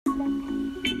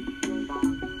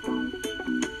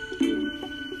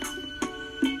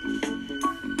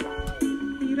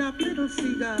up little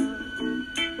cigar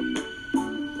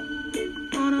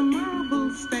on a marble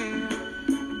stair.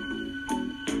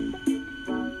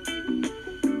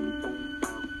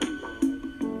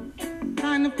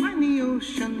 Trying to find the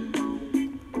ocean,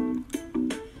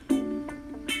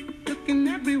 looking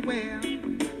everywhere.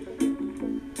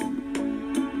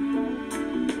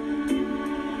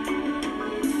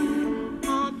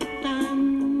 Hard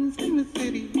times in the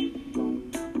city,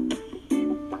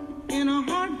 in a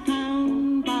hard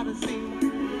town by the sea.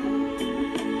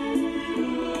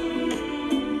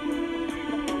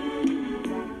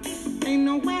 Ain't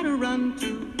nowhere to run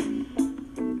to.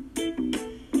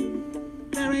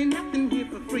 There ain't nothing here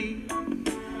for free.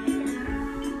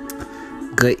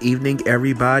 Good evening,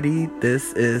 everybody.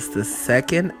 This is the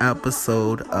second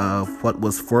episode of what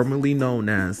was formerly known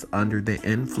as Under the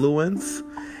Influence,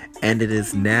 and it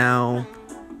is now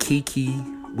Kiki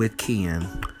with Kian,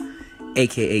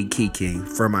 aka Kiki,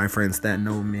 for my friends that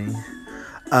know me.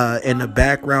 In the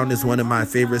background is one of my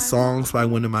favorite songs by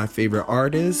one of my favorite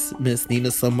artists, Miss Nina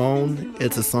Simone.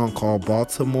 It's a song called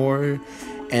Baltimore,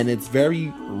 and it's very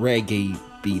reggae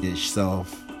beatish. So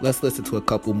let's listen to a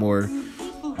couple more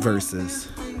verses.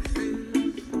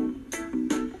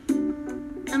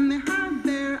 And they hide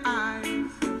their eyes.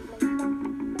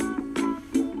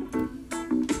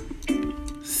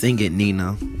 Sing it,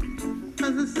 Nina.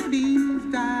 'Cause the city's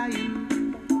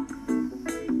dying,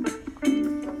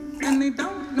 and they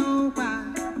don't know why.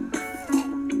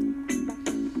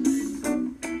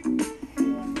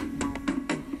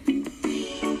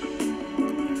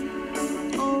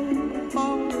 Oh,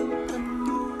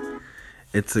 Baltimore.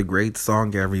 It's a great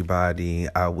song, everybody.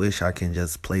 I wish I can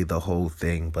just play the whole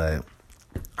thing, but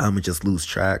I'm gonna just lose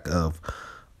track of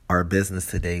our business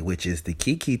today, which is the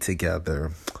Kiki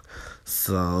together.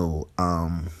 So,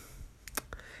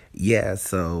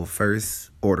 so first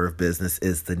order of business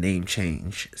is the name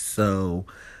change. So,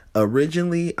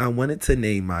 originally, I wanted to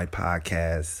name my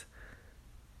podcast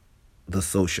The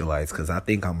Socialites, because I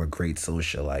think I'm a great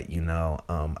socialite, you know.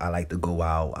 I like to go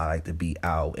out. I like to be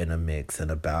out in a mix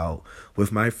and about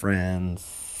with my friends,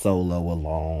 solo,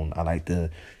 alone. I like to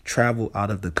travel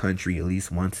out of the country at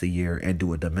least once a year and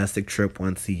do a domestic trip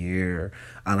once a year.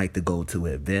 I like to go to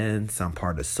events. I'm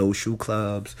part of social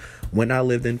clubs. When I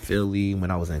lived in Philly, when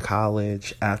I was in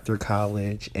college, after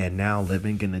college, and now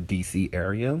living in the DC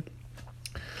area,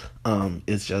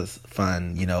 it's just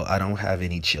fun. You know, I don't have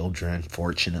any children,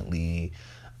 fortunately.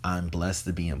 I'm blessed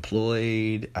to be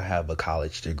employed. I have a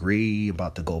college degree,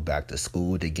 about to go back to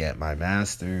school to get my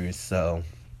master's. So,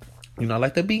 you know, I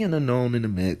like to be in the known, in the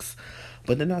mix.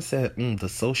 But then I said, the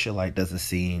socialite doesn't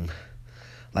seem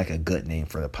like a good name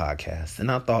for the podcast.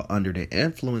 And I thought Under the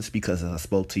Influence, because as I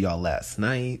spoke to y'all last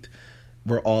night,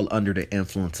 we're all under the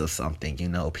influence of something. You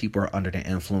know, people are under the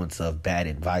influence of bad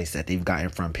advice that they've gotten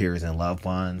from peers and loved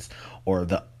ones, or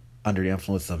under the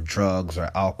influence of drugs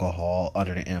or alcohol,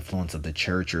 under the influence of the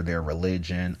church or their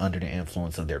religion, under the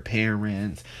influence of their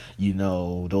parents. You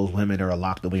know, those women that are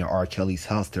locked away in R. Kelly's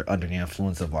house, they're under the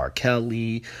influence of R.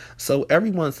 Kelly. So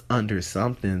everyone's under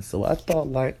something. So I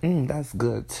thought, that's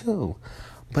good too.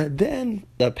 But then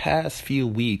the past few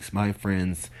weeks, my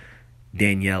friends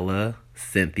Daniela,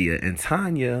 Cynthia, and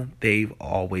Tanya, they've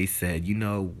always said, we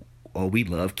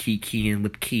love Kikiing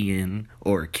with Kian,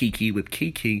 or Kiki with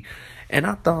Kiki. And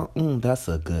I thought, that's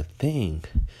a good thing.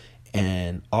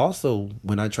 And also,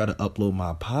 when I try to upload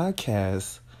my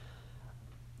podcast,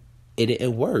 it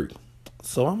didn't work.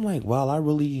 So I'm like, wow, I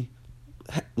really,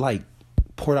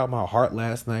 poured out my heart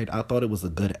last night. I thought it was a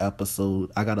good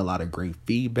episode. I got a lot of great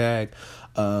feedback.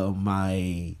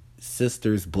 My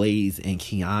sisters, Blaze and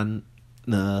Kiana,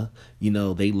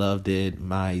 they loved it.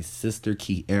 My sister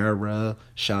Kiara,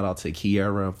 shout out to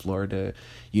Kiara in Florida,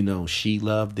 she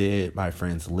loved it. My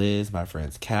friends Liz, my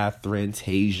friends Catherine,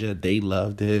 Tasia, they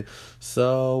loved it.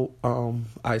 So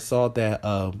I saw that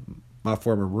my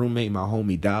former roommate, my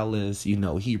homie Dallas, he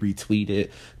retweeted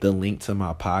the link to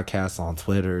my podcast on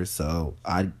Twitter. So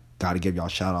I gotta give y'all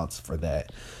shout outs for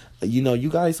that. You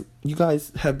guys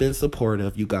have been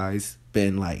supportive. You guys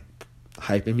been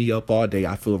hyping me up all day.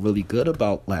 I feel really good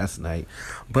about last night.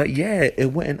 But yeah,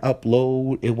 it wouldn't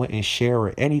upload, it wouldn't share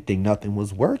or anything. Nothing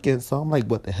was working. So I'm like,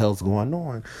 what the hell's going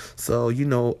on? So,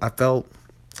 I felt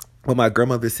what my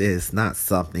grandmother says, not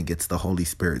something, it's the Holy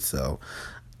Spirit. So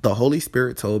the Holy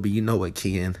Spirit told me, you know what,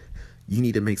 Kian, you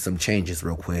need to make some changes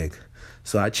real quick.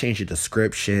 So I changed the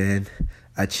description,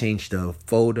 I changed the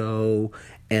photo,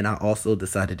 and I also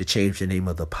decided to change the name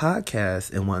of the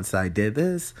podcast. And once I did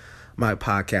this, my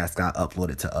podcast got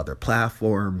uploaded to other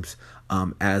platforms.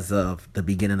 As of the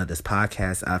beginning of this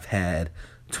podcast, I've had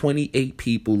 28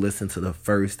 people listen to the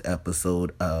first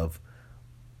episode of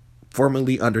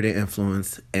formerly Under the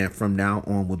Influence, and from now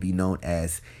on will be known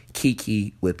as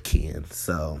Kiki with Ken.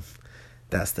 So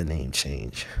that's the name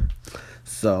change.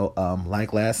 So,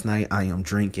 like last night, I am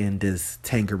drinking this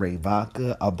Tanqueray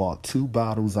vodka. I bought 2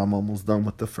 bottles. I'm almost done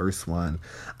with the first one.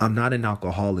 I'm not an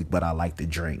alcoholic, but I like to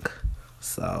drink.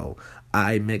 So,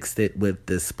 I mixed it with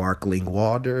this sparkling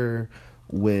water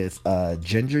with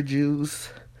ginger juice,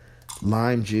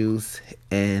 lime juice,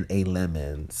 and a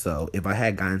lemon. So, if I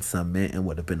had gotten some mint, it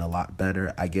would have been a lot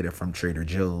better. I get it from Trader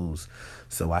Joe's.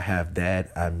 So, I have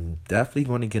that. I'm definitely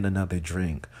going to get another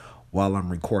drink while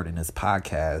I'm recording this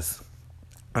podcast.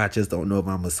 I just don't know if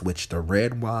I'm going to switch to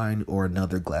red wine or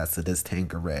another glass of this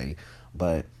Tanqueray.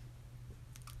 But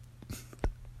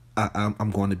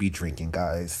I'm going to be drinking,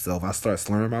 guys. So if I start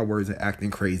slurring my words and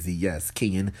acting crazy, yes,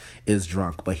 Ken is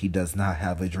drunk, but he does not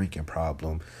have a drinking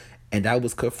problem. And that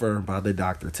was confirmed by the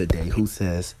doctor today, who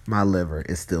says my liver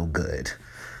is still good.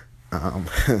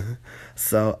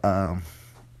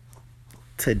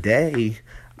 Today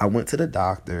I went to the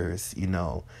doctor's,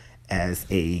 as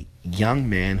a young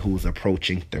man who's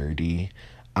approaching 30.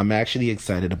 I'm actually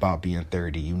excited about being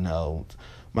 30.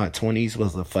 My 20s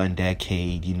was a fun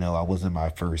decade. I was in my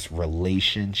first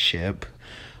relationship,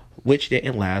 which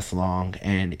didn't last long,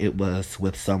 and it was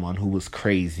with someone who was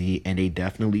crazy, and they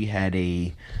definitely had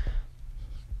a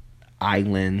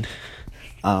island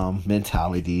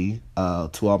mentality.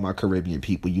 To all my Caribbean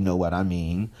people, you know what I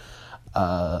mean.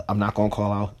 I'm not gonna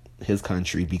call out his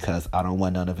country because I don't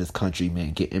want none of his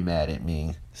countrymen getting mad at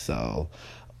me. So,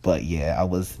 but yeah,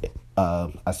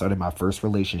 I started my first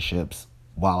relationships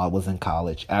while I was in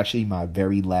college. Actually, my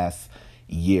very last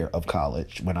year of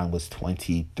college, when I was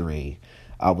 23,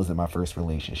 I was in my first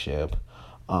relationship.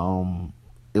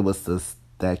 It was this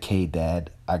decade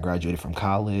that I graduated from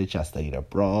college. I studied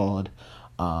abroad.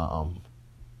 I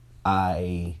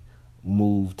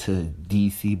moved to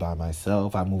DC by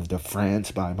myself. I moved to France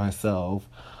by myself.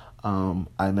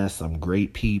 I met some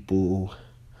great people.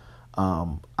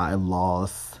 I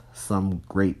lost some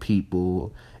great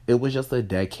people. It was just a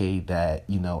decade that,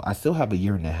 I still have a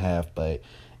year and a half, but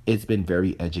it's been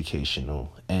very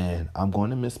educational. And I'm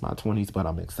going to miss my 20s, but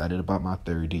I'm excited about my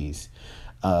 30s.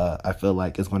 I feel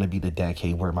like it's going to be the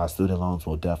decade where my student loans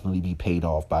will definitely be paid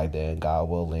off by then, God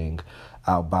willing.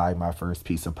 I'll buy my first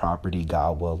piece of property,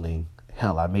 God willing.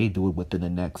 Hell, I may do it within the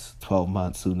next 12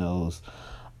 months, who knows.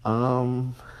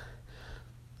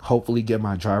 Hopefully get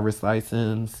my driver's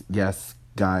license. Yes,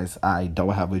 guys, I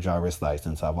don't have a driver's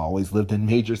license. I've always lived in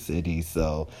major cities,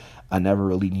 so I never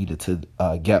really needed to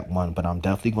get one, but I'm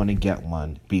definitely going to get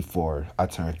one before I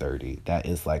turn 30. That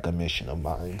is like a mission of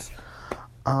mine.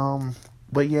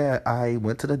 But yeah, I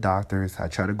went to the doctors. I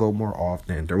try to go more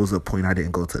often. There was a point I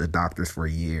didn't go to the doctors for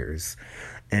years,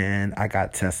 and I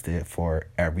got tested for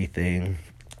everything.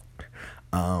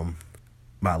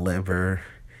 My liver,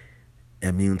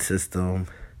 immune system,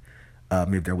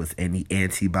 if there was any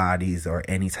antibodies or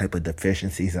any type of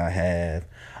deficiencies I have.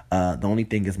 The only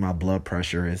thing is my blood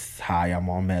pressure is high. I'm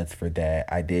on meds for that.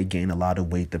 I did gain a lot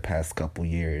of weight the past couple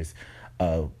years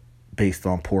based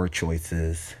on poor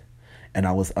choices. And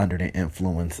I was under the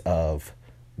influence of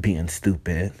being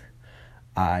stupid.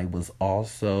 I was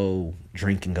also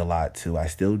drinking a lot too. I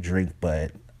still drink,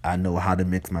 but I know how to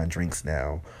mix my drinks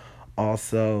now.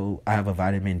 Also, I have a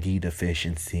vitamin D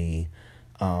deficiency.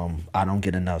 I don't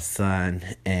get enough sun,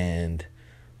 and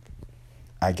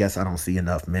I guess I don't see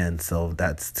enough men, so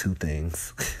that's 2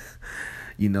 things.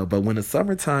 But when the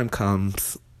summertime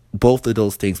comes, both of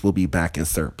those things will be back in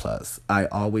surplus. I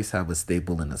always have a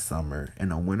staple in the summer. In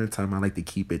the wintertime, I like to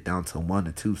keep it down to 1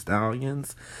 or 2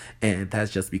 stallions, and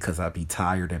that's just because I be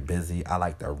tired and busy. I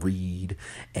like to read,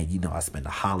 and, I spend the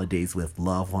holidays with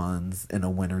loved ones in the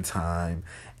wintertime,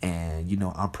 and,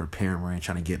 I'm preparing,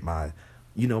 trying to get my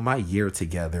year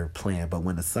together planned. But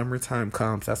when the summertime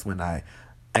comes, that's when I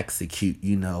execute,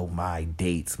 my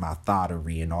dates, my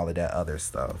thottery, and all of that other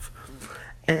stuff.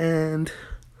 And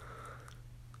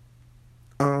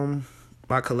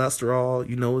my cholesterol,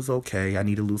 is okay. I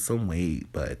need to lose some weight,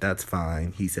 but that's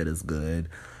fine. He said it's good.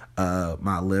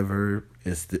 My liver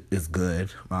is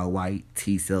good. My white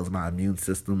T cells, my immune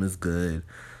system is good.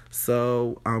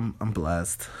 So I'm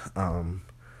blessed.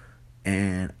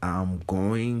 And I'm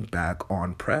going back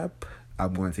on prep.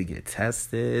 I'm going to get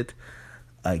tested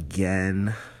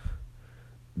again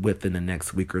within the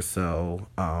next week or so.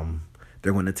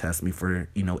 They're going to test me for,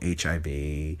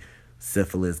 HIV,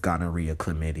 syphilis, gonorrhea,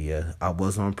 chlamydia. I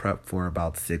was on prep for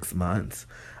about 6 months.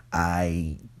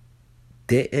 I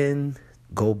didn't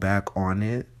go back on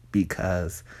it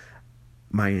because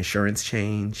my insurance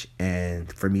changed,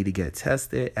 and for me to get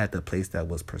tested at the place that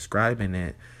was prescribing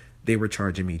it, they were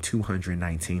charging me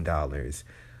 $219.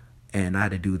 And I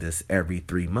had to do this every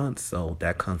 3 months, so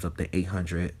that comes up to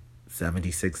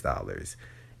 $876.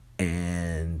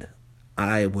 And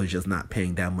I was just not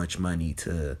paying that much money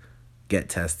to get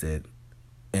tested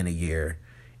in a year,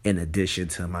 in addition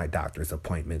to my doctor's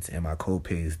appointments and my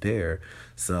co-pays there.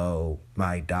 So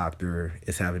my doctor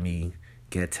is having me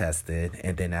get tested,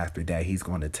 and then after that, he's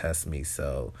going to test me.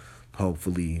 So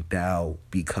hopefully that'll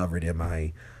be covered in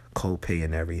my co-pay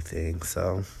and everything.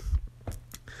 So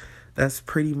that's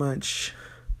pretty much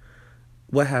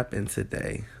what happened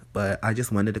today. But I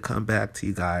just wanted to come back to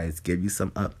you guys, give you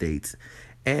some updates,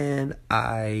 and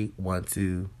I want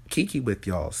to kiki with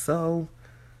y'all. So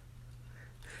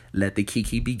let the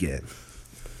kiki begin.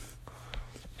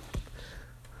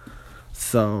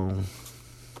 So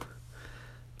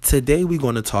today we're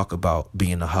going to talk about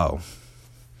being a hoe.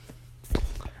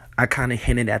 I kind of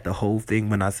hinted at the whole thing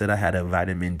when I said I had a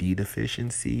vitamin D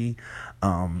deficiency.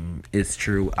 It's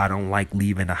true. I don't like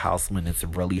leaving the house when it's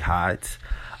really hot.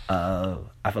 I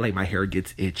feel like my hair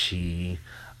gets itchy.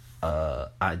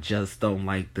 I just don't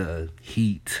like the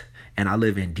heat. And I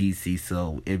live in DC,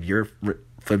 so if you're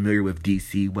familiar with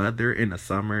DC weather in the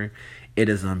summer, it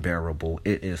is unbearable.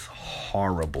 It is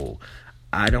horrible.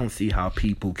 I don't see how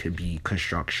people can be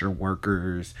construction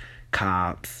workers,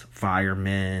 cops,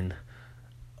 firemen.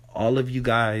 All of you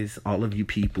guys, all of you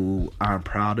people, I'm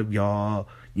proud of y'all.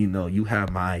 You know, you have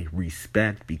my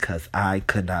respect because I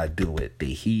could not do it.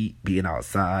 The heat, being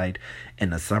outside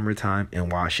in the summertime in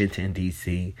Washington,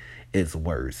 D.C. is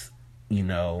worse. You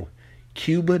know,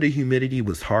 Cuba, the humidity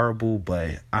was horrible,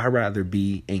 but I'd rather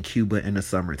be in Cuba in the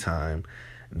summertime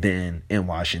than in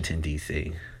Washington,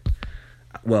 D.C.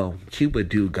 Well, Cuba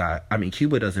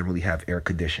doesn't really have air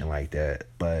conditioning like that,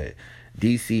 but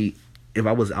D.C., if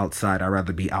I was outside, I'd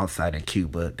rather be outside in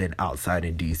Cuba than outside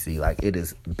in DC. Like, it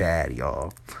is bad,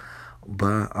 y'all.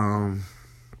 But,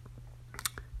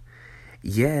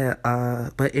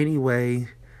 but anyway,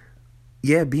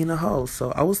 being a host.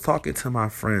 So I was talking to my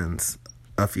friends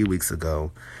a few weeks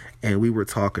ago, and we were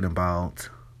talking about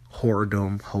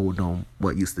whoredom, hold'em,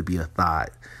 what used to be a thought,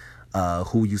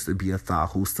 who used to be a thought,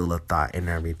 who's still a thought, and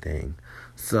everything.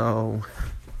 So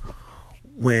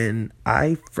when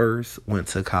I first went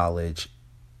to college,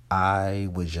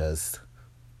 I'm not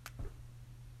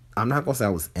going to say I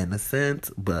was innocent,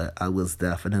 but I was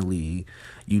definitely,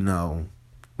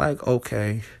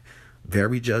 okay,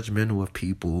 very judgmental of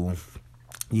people.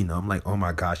 I'm like, oh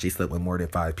my gosh, they slept with more than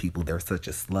 5 people. They're such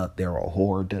a slut. They're a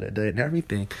whore, and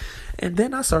everything. And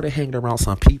then I started hanging around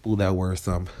some people that were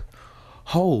some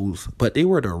hoes, but they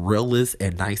were the realest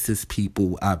and nicest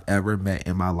people I've ever met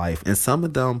in my life. And some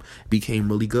of them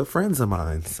became really good friends of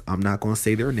mine. I'm not going to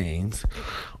say their names,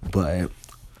 but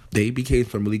they became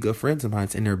some really good friends of mine,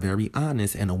 and they're very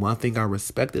honest. And the one thing I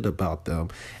respected about them,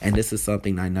 and this is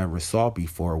something I never saw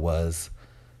before, was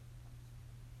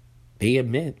they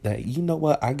admit that, you know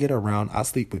what, I get around, I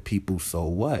sleep with people, so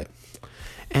what?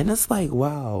 And it's like,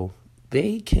 wow,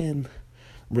 they can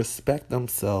respect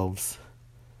themselves.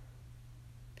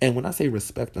 And when I say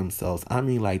respect themselves, I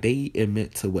mean, like, they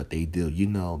admit to what they do.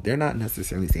 They're not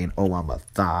necessarily saying, oh, I'm a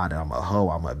thot, I'm a hoe,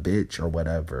 I'm a bitch, or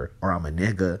whatever, or I'm a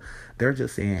nigga. They're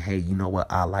just saying, hey, you know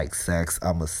what? I like sex.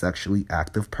 I'm a sexually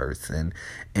active person.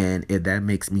 And if that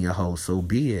makes me a hoe, so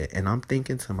be it. And I'm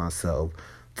thinking to myself,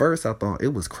 first, I thought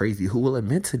it was crazy. Who will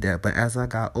admit to that? But as I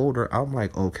got older, I'm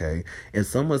like, okay, if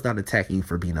someone's not attacking you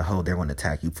for being a hoe, they're going to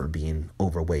attack you for being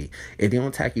overweight. If they don't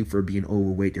attack you for being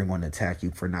overweight, they're going to attack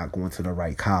you for not going to the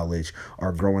right college,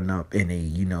 or growing up in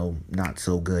a, not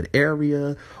so good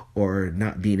area, or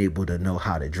not being able to know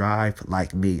how to drive.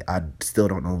 Like me, I still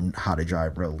don't know how to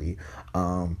drive really.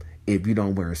 If you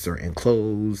don't wear certain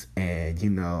clothes, and,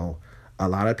 a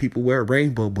lot of people wear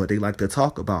rainbow, but they like to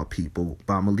talk about people.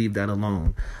 But I'm going to leave that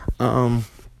alone. And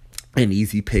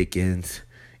Easy Pickens,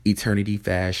 Eternity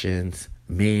Fashions,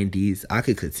 Mandy's. I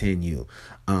could continue.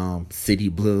 City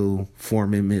Blue,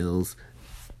 Foreman Mills.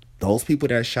 Those people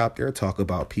that shop there talk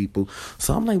about people.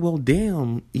 So I'm like, well,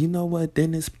 damn, you know what?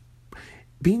 Then it's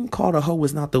being called a hoe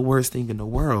is not the worst thing in the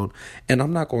world. And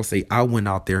I'm not going to say I went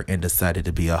out there and decided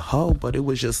to be a hoe, but it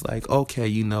was just like, okay,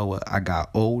 you know what? I got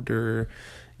older.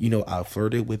 I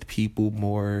flirted with people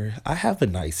more. I have a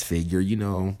nice figure,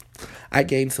 I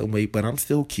gained some weight, but I'm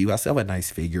still cute. I still have a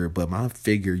nice figure, but my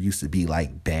figure used to be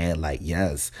like bad, like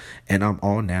yes. And I'm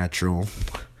all natural.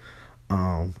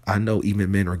 I know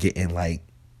even men are getting like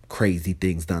crazy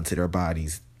things done to their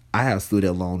bodies. I have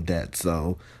student loan debt,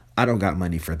 so I don't got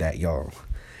money for that, y'all.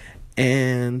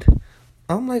 And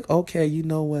I'm like, okay, you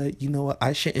know what,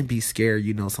 I shouldn't be scared,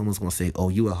 someone's gonna say, oh,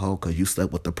 you a hoe because you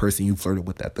slept with the person you flirted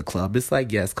with at the club. It's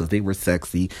like, yes, because they were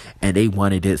sexy and they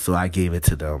wanted it, so I gave it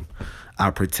to them. I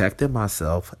protected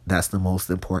myself. That's the most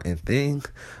important thing.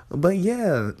 But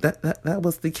yeah, that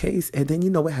was the case. And then you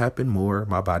know what happened more?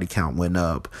 My body count went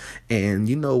up. And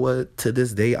you know what? To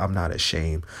this day, I'm not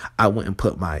ashamed. I wouldn't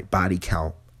put my body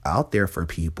count out there for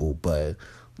people, but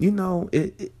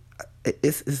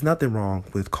it's nothing wrong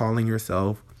with calling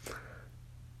yourself,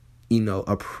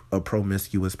 a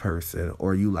promiscuous person,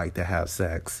 or you like to have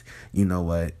sex. You know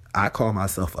what? I call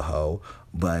myself a hoe,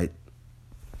 but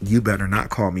you better not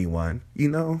call me one.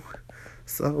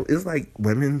 So it's like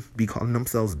women be calling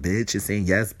themselves bitch and saying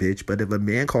yes bitch, but if a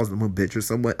man calls them a bitch or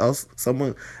someone else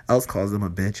calls them a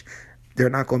bitch,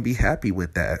 they're not going to be happy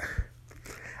with that.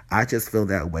 I just feel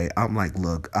that way. I'm like,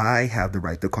 look, I have the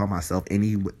right to call myself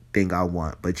anything I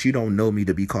want, but you don't know me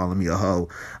to be calling me a hoe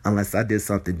unless I did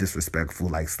something disrespectful,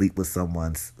 like sleep with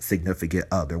someone's significant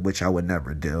other, which I would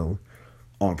never do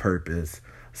on purpose.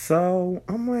 So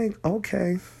I'm like,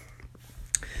 okay.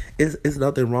 It's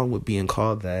nothing wrong with being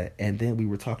called that. And then we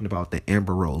were talking about the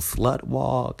Amber Rose slut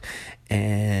walk,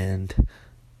 and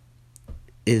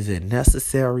is it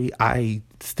necessary? I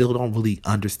still don't really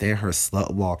understand her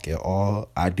slut walk at all.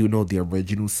 I do know the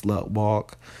original slut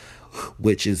walk,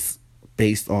 which is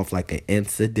based off like an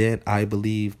incident, I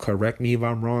believe. Correct me if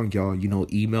I'm wrong, y'all.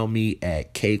 Email me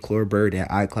at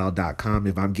kclorbird@icloud.com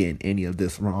if I'm getting any of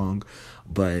this wrong.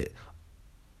 But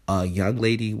a young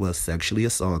lady was sexually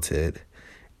assaulted,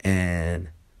 and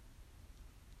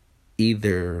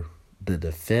either the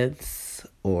defense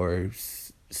or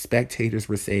spectators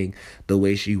were saying the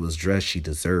way she was dressed, she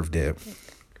deserved it.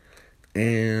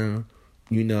 And,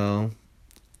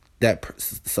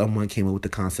 someone came up with the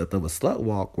concept of a slut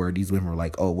walk, where these women were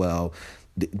like, oh, well,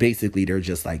 basically they're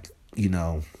just like,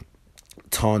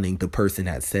 taunting the person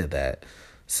that said that.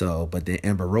 So, but then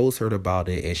Amber Rose heard about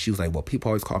it, and she was like, well, people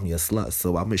always call me a slut,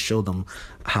 so I'm going to show them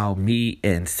how me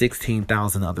and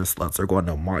 16,000 other sluts are going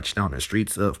to march down the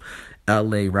streets of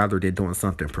LA. Rather than doing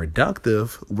something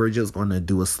productive, we're just going to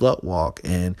do a slut walk.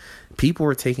 And people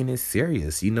are taking it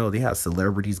serious. They have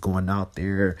celebrities going out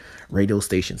there, radio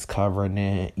stations covering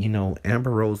it.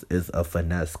 Amber Rose is a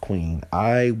finesse queen.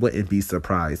 I wouldn't be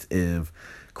surprised if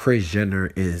Kris Jenner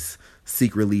is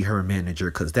secretly her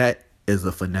manager, because that is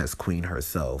a finesse queen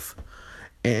herself.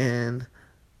 And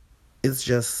it's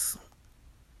just,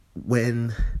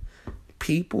 when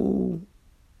people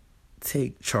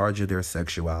take charge of their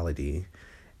sexuality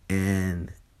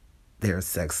and their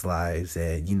sex lives,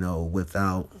 and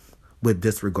with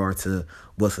disregard to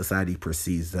what society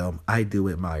perceives them, I do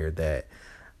admire that.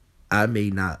 I may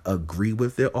not agree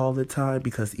with it all the time,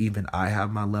 because even I have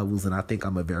my levels, and I think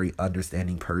I'm a very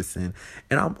understanding person,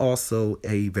 and I'm also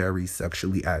a very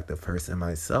sexually active person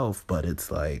myself. But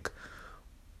it's like,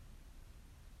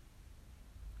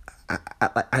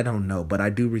 I don't know, but I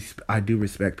do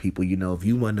respect people. If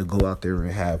you want to go out there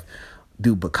and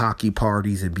do bukkake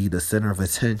parties and be the center of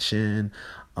attention,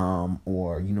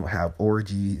 or have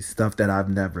orgies, stuff that I've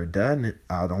never done,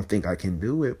 I don't think I can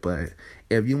do it. But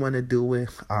if you want to do it,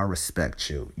 I respect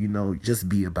you. Just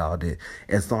be about it.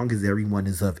 As long as everyone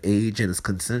is of age and is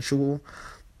consensual,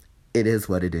 it is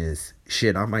what it is.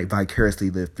 Shit, I might vicariously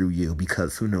live through you,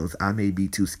 because who knows, I may be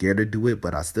too scared to do it,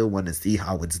 but I still want to see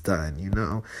how it's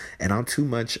done, And I'm too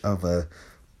much of a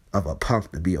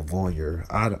punk to be a voyeur.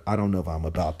 I don't know if I'm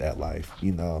about that life,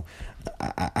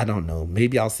 I don't know.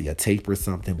 Maybe I'll see a tape or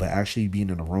something, but actually being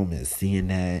in a room and seeing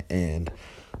that, and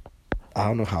I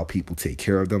don't know how people take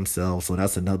care of themselves. So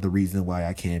that's another reason why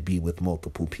I can't be with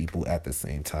multiple people at the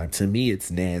same time. To me,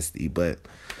 it's nasty, but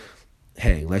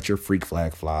hey, let your freak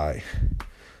flag fly.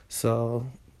 So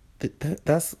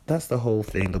that's the whole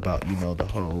thing about, the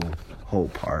whole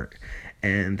part.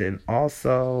 And then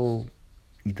also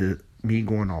me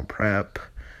going on PrEP,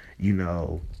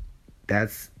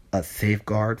 that's a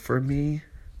safeguard for me,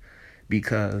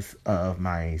 because of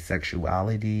my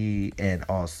sexuality, and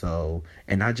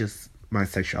not just my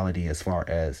sexuality as far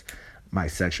as my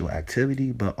sexual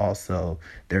activity, but also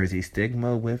there is a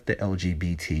stigma with the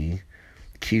LGBT,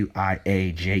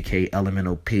 QIAJKLMNOP.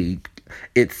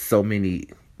 It's so many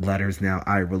letters now,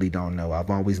 I really don't know. I've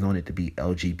always known it to be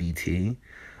LGBT.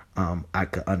 I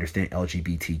could understand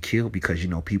LGBTQ because,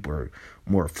 people are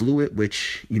more fluid,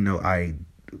 which, I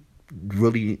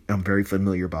really am very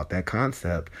familiar about that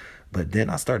concept. But then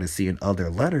I started seeing other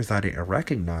letters I didn't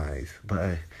recognize.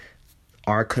 But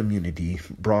our community,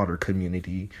 broader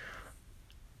community,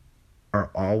 are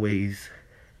always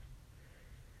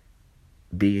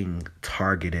being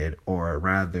targeted, or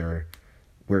rather,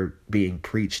 we're being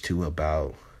preached to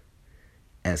about,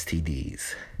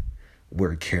 STDs.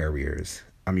 We're carriers.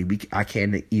 I mean, I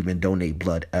can't even donate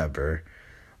blood ever.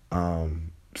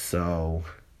 So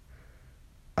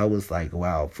I was like,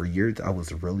 wow, for years I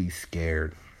was really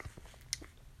scared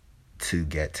to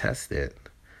get tested.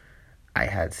 I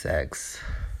had sex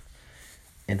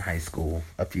in high school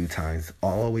a few times,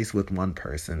 always with one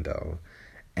person though.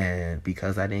 And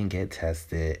because I didn't get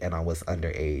tested and I was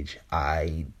underage,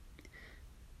 I,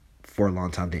 for a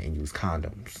long time, didn't use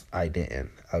condoms. I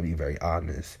didn't. I'll be very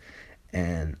honest.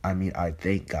 And I mean, I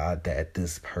thank God that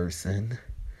this person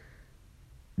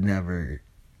never,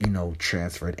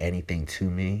 transferred anything to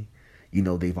me.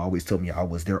 They've always told me I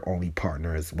was their only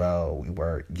partner as well. We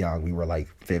were young. We were like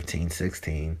 15,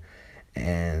 16.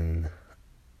 And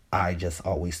I just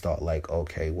always thought like,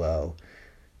 okay, well,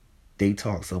 they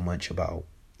talk so much about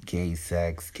gay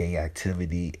sex, gay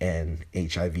activity, and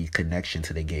HIV connection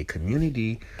to the gay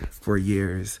community for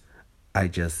years. I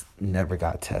just never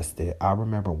got tested. I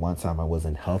remember one time I was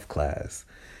in health class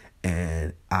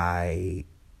and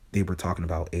they were talking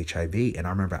about HIV, and I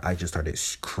remember I just started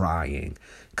crying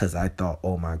because I thought,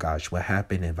 oh my gosh, what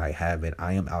happened if I have it?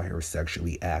 I am out here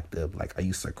sexually active. Like, I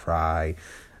used to cry,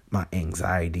 my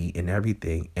anxiety and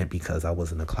everything. And because I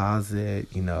was in the closet,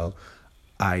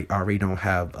 I already don't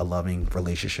have a loving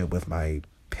relationship with my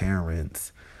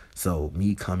parents. So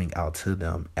me coming out to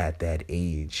them at that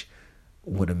age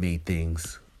would have made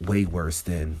things way worse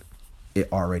than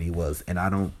it already was. And I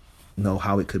don't know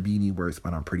how it could be any worse,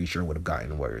 but I'm pretty sure it would have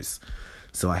gotten worse.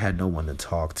 So I had no one to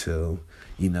talk to.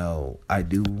 I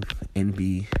do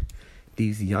envy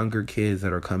these younger kids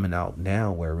that are coming out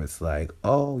now where it's like,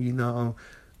 oh,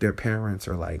 their parents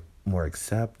are like more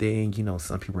accepting.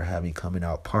 Some people are having coming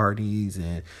out parties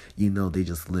and, they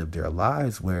just live their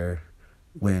lives, where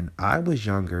when I was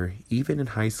younger, even in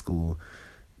high school,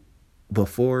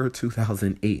 before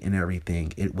 2008 and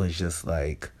everything, it was just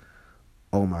like,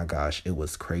 oh my gosh, it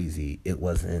was crazy. It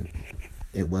wasn't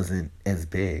as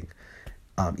big.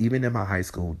 Even in my high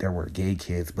school, there were gay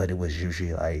kids, but it was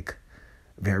usually like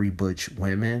very butch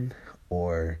women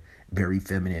or very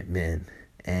feminine men.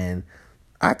 And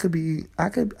I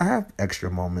have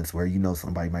extra moments where,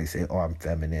 somebody might say, oh, I'm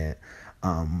feminine,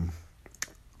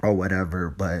 or whatever.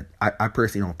 But I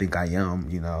personally don't think I am,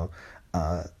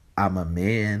 I'm a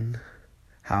man,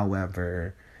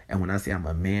 however, and when I say I'm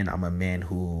a man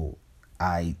who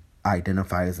I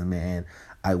identify as a man.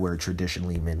 I wear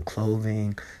traditionally men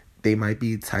clothing. They might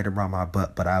be tight around my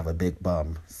butt, but I have a big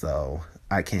bum, so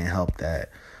I can't help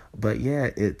that. But yeah,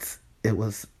 it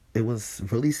was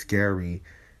really scary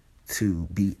to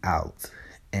be out,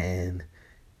 and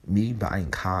me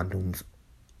buying condoms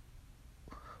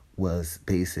was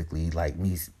basically like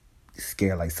me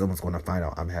scared like someone's going to find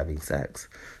out I'm having sex.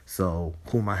 So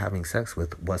who am I having sex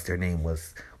with? What's their name?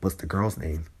 What's the girl's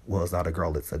name? Well, it's not a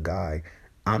girl, it's a guy.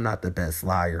 I'm not the best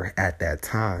liar at that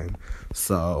time,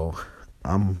 so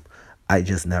I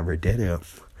just never did it.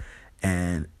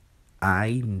 And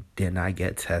I did not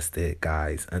get tested,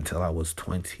 guys, until I was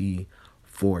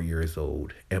 24 years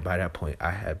old. And by that point,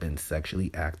 I had been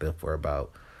sexually active for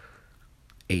about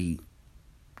 8-9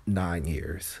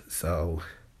 years. So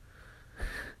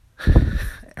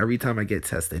every time I get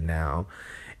tested now,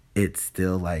 it's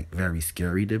still like very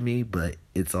scary to me, but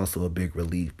it's also a big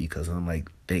relief because I'm like,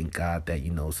 thank God that,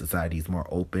 society's more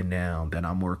open now, that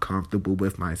I'm more comfortable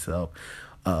with myself.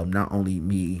 Not only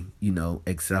me,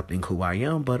 accepting who I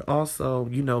am, but also,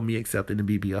 me accepting to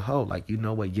be a hoe. Like,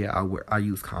 what? Yeah, I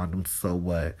use condoms. So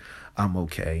what? I'm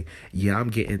okay. Yeah, I'm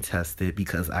getting tested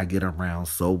because I get around.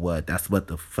 So what? That's what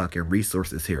the fucking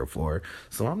resource is here for.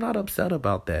 So I'm not upset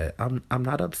about that. I'm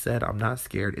not upset. I'm not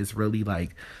scared. It's really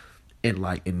like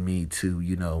enlightened me to,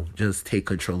 just take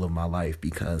control of my life,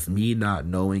 because me not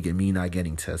knowing and me not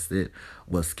getting tested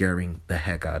was scaring the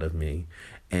heck out of me.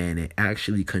 And it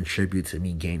actually contributed to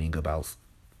me gaining about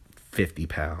 50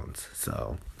 pounds.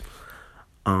 So,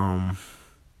 I'm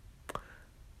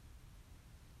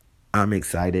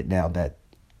excited now that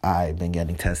I've been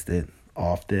getting tested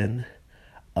often.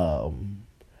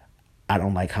 I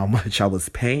don't like how much I was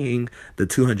paying the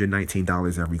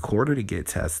 $219 every quarter to get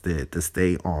tested to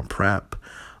stay on PrEP.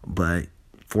 But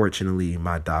fortunately,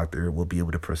 my doctor will be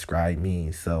able to prescribe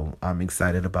me. So I'm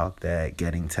excited about that,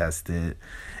 getting tested.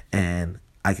 And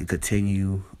I can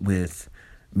continue with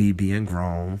me being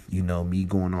grown, me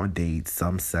going on dates,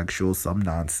 some sexual, some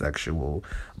non-sexual,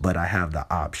 but I have the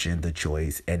option, the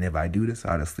choice. And if I do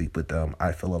decide to sleep with them,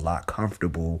 I feel a lot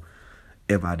comfortable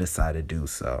if I decide to do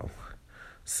so.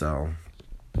 So,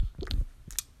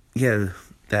 yeah,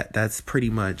 that's pretty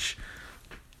much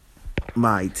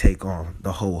my take on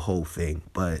the whole thing.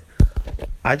 But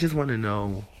I just want to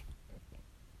know,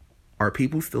 Are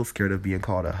people still scared of being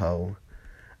called a hoe?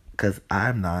 Because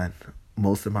I'm not.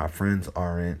 Most of my friends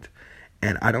aren't.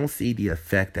 And I don't see the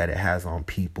effect that it has on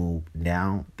people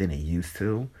now than it used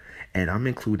to. And I'm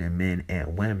including men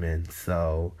and women.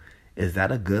 So is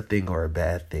that a good thing or a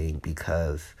bad thing?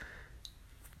 Because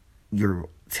you're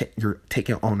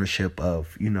taking ownership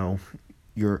of, your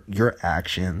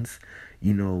actions,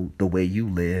 the way you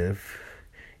live.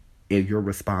 If you're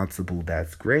responsible,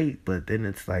 that's great. But then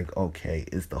it's like, okay,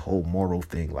 it's the whole moral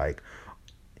thing. Like,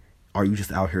 are you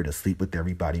just out here to sleep with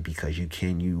everybody because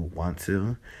you want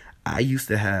to? I used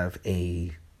to have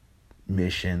a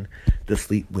mission to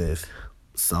sleep with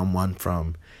someone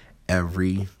from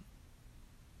every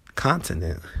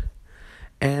continent.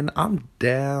 And I'm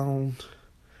down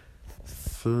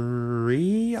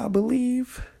 3, I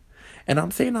believe. And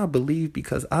I'm saying I believe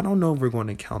because I don't know if we're going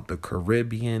to count the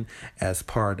Caribbean as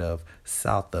part of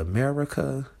South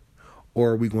America,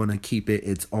 or are we going to keep it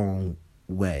its own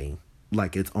way,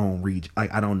 like its own region.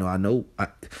 I don't know.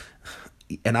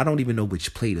 And I don't even know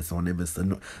which plate it's on. If it's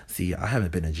see, I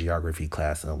haven't been in geography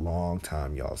class in a long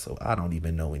time, y'all, so I don't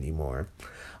even know anymore.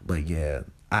 But yeah,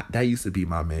 that used to be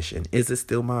my mission. Is it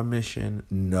still my mission?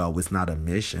 No, it's not a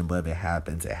mission, but if it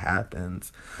happens, it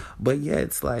happens. But yeah,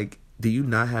 it's like, do you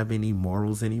not have any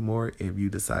morals anymore if you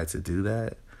decide to do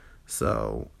that?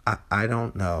 So I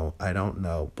don't know.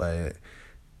 But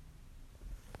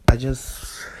that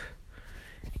is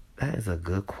a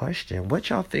good question.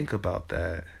 What y'all think about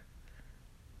that?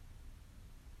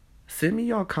 Send me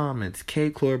your comments,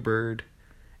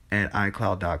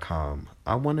 kclorbird@icloud.com.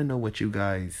 I want to know what you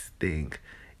guys think.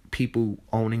 People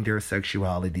owning their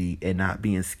sexuality and not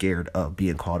being scared of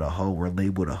being called a hoe or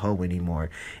labeled a hoe anymore.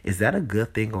 Is that a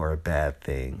good thing or a bad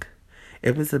thing?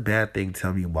 If it's a bad thing,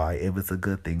 tell me why. If it's a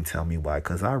good thing, tell me why.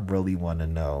 Because I really want to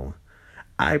know.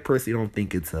 I personally don't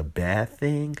think it's a bad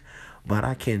thing, but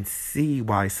I can see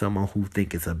why someone who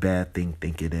think it's a bad thing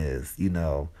think it is,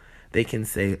 They can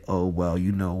say, oh, well,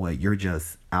 you know what? You're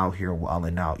just out here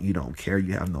wilding out. You don't care.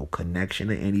 You have no connection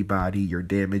to anybody. You're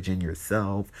damaging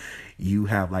yourself. You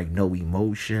have, no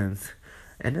emotions.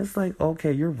 And it's like,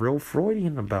 okay, you're real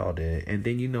Freudian about it. And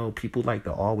then, people like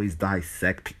to always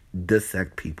dissect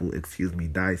people.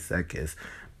 Dissect is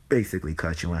basically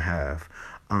cut you in half.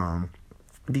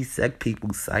 Dissect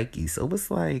people's psyche. So it's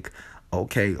like,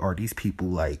 okay, are these people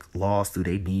lost? Do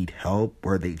they need help?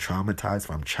 Were they traumatized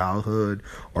from childhood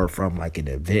or from an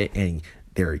event in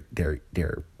their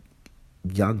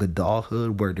young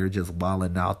adulthood where they're just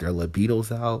wilding out, their libido's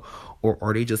out? Or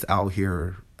are they just out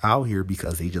here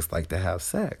because they just like to have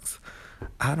sex?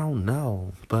 I don't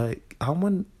know, but I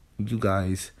want you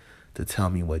guys to tell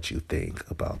me what you think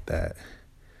about that.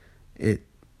 I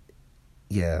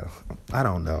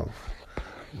don't know.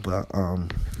 But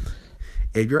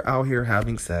if you're out here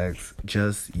having sex,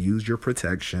 just use your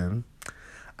protection.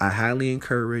 I highly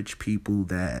encourage people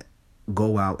that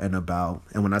go out and about.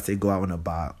 And when I say go out and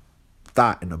about,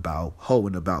 thought and about, hoe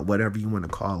and about, whatever you want to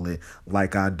call it,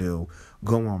 like I do,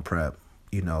 go on PrEP.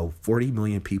 40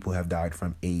 million people have died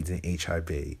from AIDS and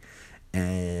HIV.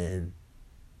 And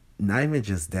not even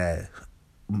just that,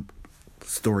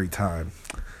 story time.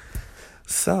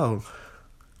 So,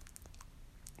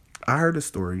 I heard a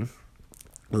story.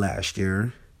 Last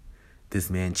year, this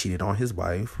man cheated on his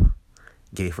wife,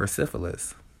 gave her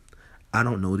syphilis. I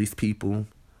don't know these people.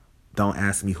 Don't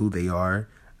ask me who they are.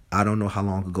 I don't know how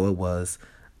long ago it was.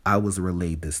 I was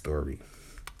relayed this story.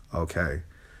 Okay.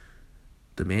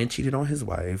 The man cheated on his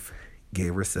wife,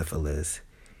 gave her syphilis.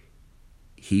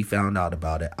 He found out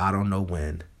about it. I don't know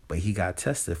when, but he got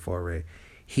tested for it.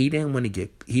 He didn't want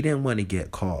to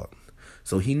get caught.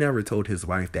 So he never told his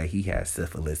wife that he had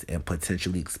syphilis and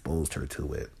potentially exposed her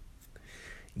to it.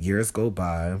 Years go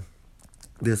by.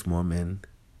 This woman,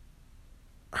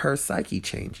 her psyche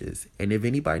changes. And if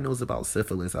anybody knows about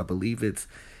syphilis, I believe it's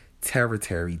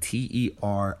teratary, Terittery,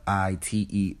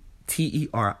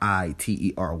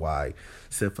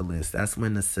 syphilis. That's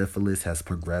when the syphilis has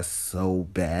progressed so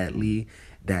badly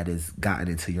that it's gotten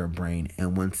into your brain.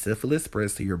 And when syphilis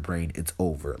spreads to your brain, it's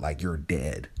over. You're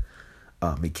dead.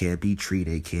 It can't be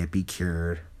treated, it can't be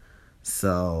cured.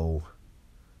 So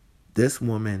this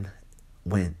woman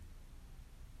went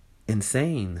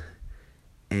insane,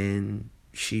 and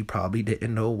she probably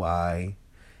didn't know why,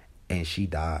 and she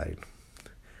died.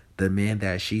 The man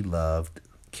that she loved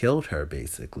killed her,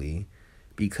 basically,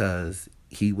 because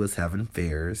he was having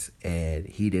affairs and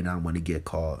he did not want to get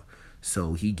caught.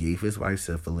 So he gave his wife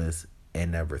syphilis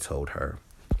and never told her.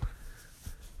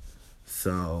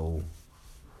 So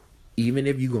even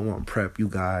if you go on PrEP, you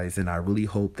guys, and I really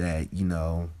hope that, you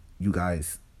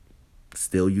guys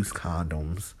still use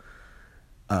condoms.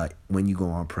 when you go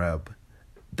on PrEP,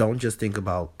 don't just think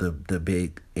about the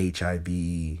big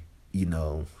HIV,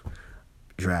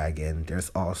 dragon. There's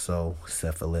also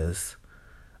syphilis,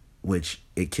 which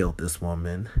it killed this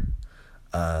woman.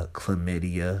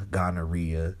 Chlamydia,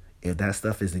 gonorrhea. If that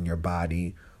stuff is in your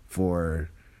body for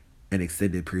an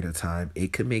extended period of time,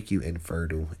 it could make you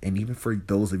infertile. And even for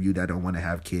those of you that don't want to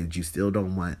have kids, you still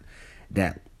don't want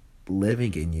that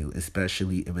living in you,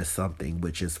 especially if it's something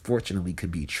which is fortunately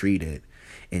could be treated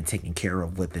and taken care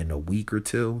of within a week or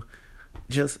two.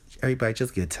 Everybody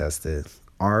just get tested.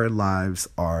 Our lives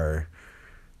are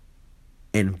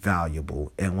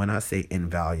invaluable. And when I say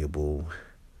invaluable,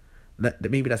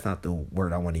 maybe that's not the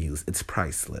word I want to use. It's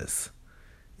priceless.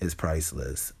 It's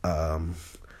priceless.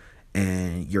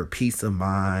 And your peace of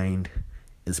mind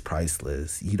is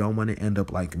priceless. You don't want to end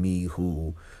up like me,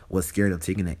 who was scared of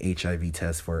taking an HIV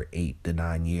test for 8 to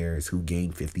 9 years, who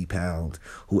gained 50 pounds,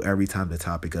 who every time the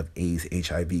topic of AIDS,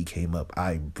 HIV came up,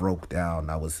 I broke down.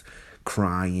 I was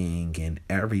crying and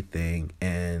everything.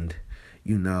 And,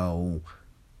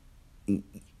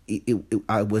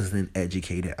 I wasn't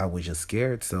educated. I was just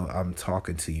scared. So I'm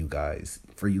talking to you guys.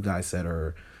 For you guys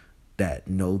that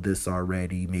know this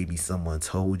already, maybe someone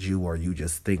told you, or you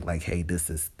just think like, hey,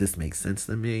 this makes sense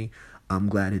to me. I'm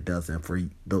glad it doesn't. For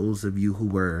those of you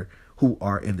who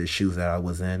are in the shoes that I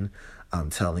was in, I'm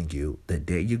telling you, the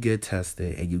day you get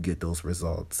tested and you get those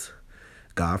results,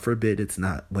 God forbid it's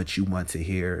not what you want to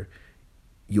hear,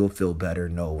 you'll feel better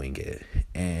knowing it.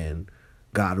 And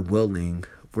God willing,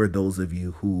 for those of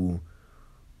you who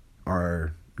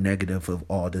are negative of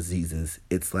all diseases,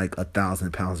 it's like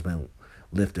 1,000 pounds been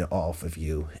lifted off of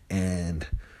you. And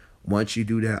once you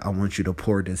do that, I want you to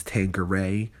pour this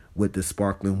Tanqueray with the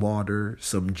sparkling water,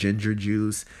 some ginger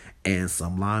juice, and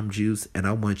some lime juice. And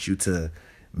I want you to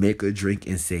make a drink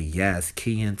and say, yes,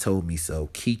 Kian told me so.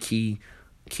 Kiki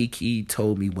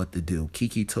told me what to do.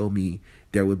 Kiki told me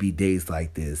there would be days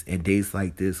like this, and days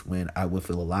like this when I would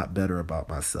feel a lot better about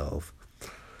myself.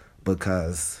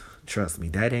 Because, trust me,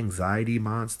 that anxiety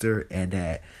monster and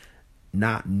that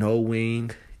not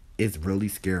knowing is really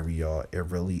scary, y'all. It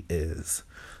really is.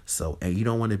 So, and you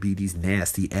don't want to be these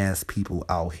nasty ass people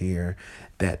out here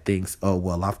that thinks, oh,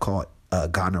 well, I've caught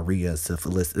gonorrhea,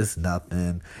 syphilis, it's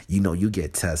nothing. You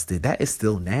get tested. That is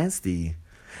still nasty.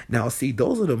 Now, see,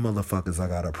 those are the motherfuckers I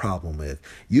got a problem with.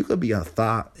 You could be a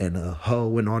thought and a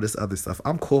hoe and all this other stuff.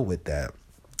 I'm cool with that.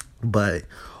 But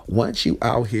once you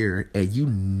out here and you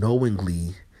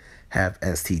knowingly have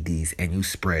STDs and you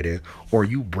spread it, or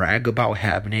you brag about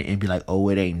having it and be like, oh,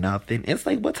 it ain't nothing. It's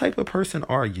like, what type of person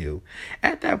are you?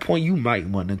 At that point, you might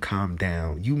want to calm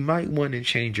down. You might want to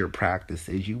change your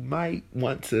practices. You might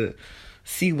want to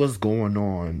see what's going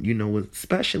on,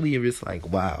 especially if it's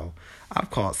like, wow, I've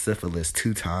caught syphilis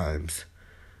 2 times.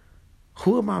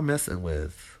 Who am I messing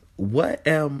with? What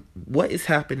is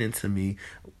happening to me?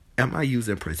 Am I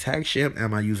using protection?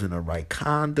 Am I using the right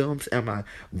condoms? Am I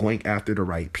going after the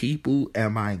right people?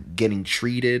 Am I getting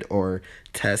treated or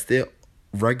tested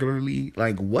regularly?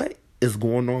 Like, what is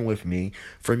going on with me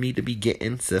for me to be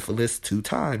getting syphilis 2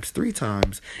 times, 3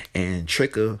 times, and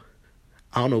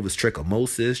I don't know if it's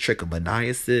trichomosis,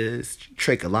 trichomoniasis,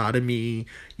 tricholotomy,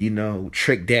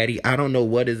 trick daddy. I don't know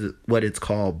what it's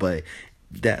called, but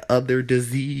that other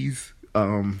disease,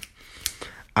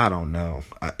 I don't know.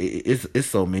 It's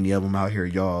so many of them out here,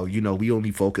 y'all. We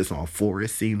only focus on 4, it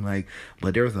seems like.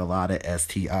 But there's a lot of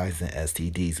STIs and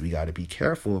STDs we got to be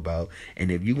careful about. And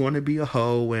if you want to be a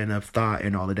hoe and a thought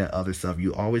and all of that other stuff,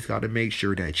 you always got to make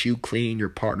sure that you clean, your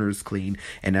partner's clean.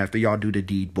 And after y'all do the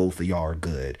deed, both of y'all are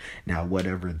good. Now,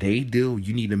 whatever they do,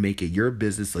 you need to make it your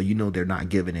business so they're not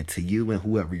giving it to you and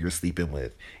whoever you're sleeping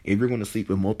with. If you're going to sleep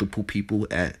with multiple people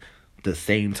at the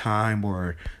same time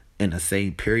or in the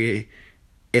same period,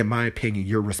 in my opinion,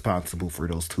 you're responsible for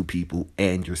those 2 people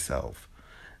and yourself.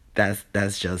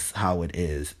 That's just how it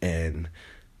is. And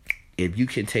if you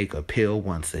can take a pill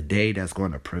once a day, that's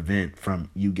going to prevent from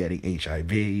you getting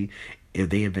HIV. If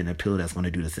they invent a pill that's going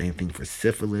to do the same thing for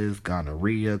syphilis,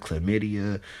 gonorrhea,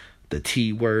 chlamydia, the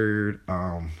T word,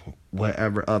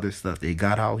 whatever other stuff they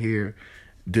got out here,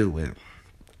 do it.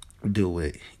 Do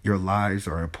it. Your lives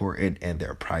are important and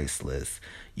they're priceless.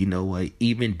 You know what?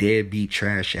 Even deadbeat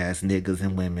trash ass niggas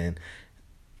and women,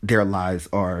 their lives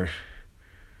are,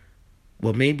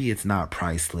 well, maybe it's not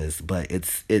priceless, but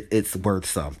it's worth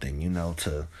something,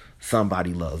 to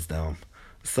somebody loves them.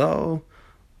 So,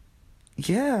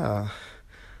 yeah.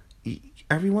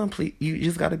 Everyone, please, you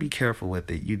just got to be careful with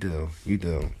it. You do.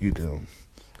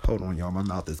 Hold on, y'all. My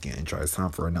mouth is getting dry. It's time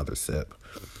for another sip.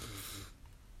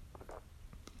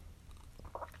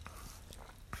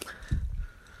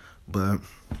 But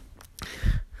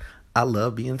I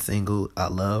love being single. I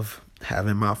love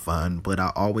having my fun, but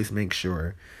I always make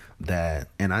sure that,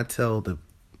 and I tell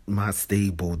my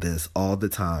stable this all the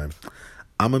time.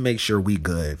 I'm gonna make sure we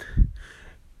good.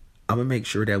 I'm gonna make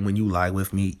sure that when you lie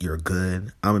with me, you're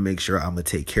good. I'm gonna make sure I'm gonna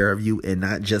take care of you, and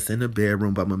not just in the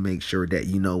bedroom, but I'm gonna make sure that,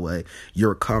 you know what,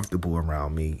 you're comfortable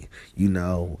around me. You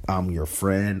know, I'm your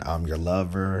friend, I'm your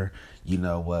lover. You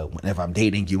know what, if I'm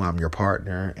dating you, I'm your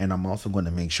partner, and I'm also going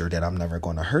to make sure that I'm never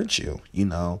going to hurt you. You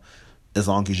know, as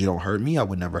long as you don't hurt me, I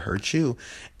would never hurt you.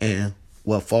 And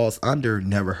what falls under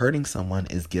never hurting someone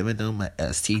is giving them an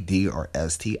STD or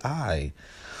STI.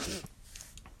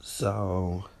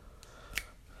 So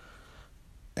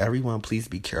everyone, please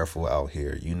be careful out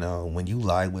here. You know, when you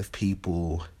lie with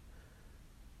people,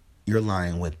 you're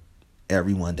lying with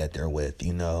everyone that they're with.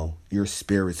 You know, your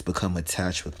spirits become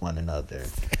attached with one another.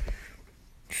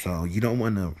 So you don't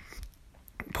want to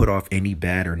put off any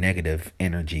bad or negative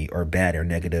energy or bad or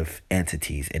negative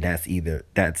entities. And that's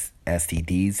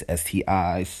STDs,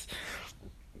 STIs,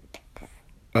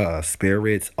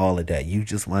 spirits, all of that. You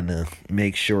just want to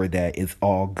make sure that it's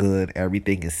all good.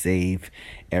 Everything is safe.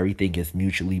 Everything is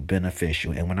mutually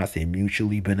beneficial. And when I say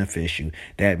mutually beneficial,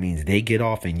 that means they get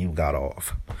off and you got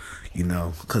off. You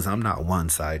know, because I'm not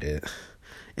one-sided.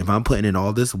 If I'm putting in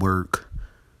all this work,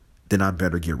 then I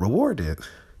better get rewarded.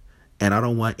 And I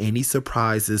don't want any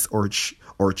surprises or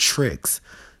tricks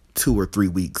 2 or 3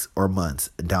 weeks or months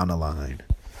down the line.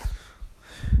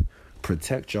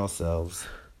 Protect yourselves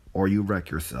or you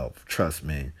wreck yourself. Trust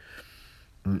me.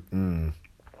 Because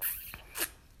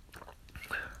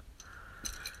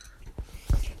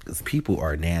people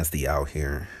are nasty out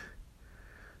here.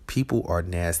 People are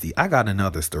nasty. I got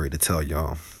another story to tell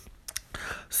y'all.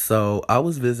 So I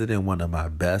was visiting one of my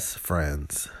best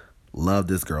friends. Love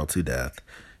this girl to death.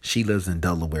 She lives in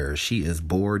Delaware. She is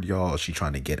bored, y'all. She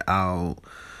trying to get out.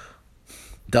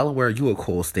 Delaware, you a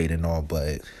cool state and all,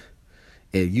 but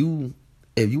if you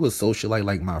a socialite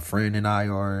like my friend and I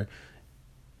are,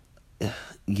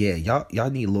 yeah, y'all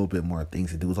need a little bit more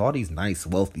things to do. It's all these nice,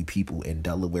 wealthy people in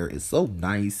Delaware. It's so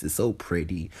nice. It's so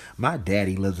pretty. My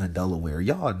daddy lives in Delaware.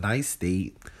 Y'all a nice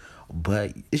state,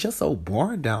 but it's just so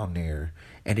boring down there.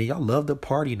 And then y'all love to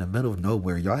party in the middle of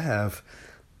nowhere. Y'all have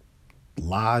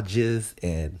lodges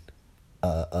and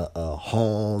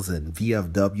halls and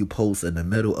VFW posts in the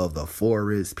middle of the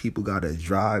forest. People gotta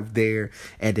drive there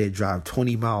and then drive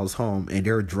 20 miles home, and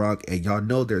they're drunk, and y'all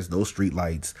know there's no street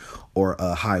lights or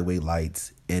highway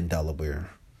lights in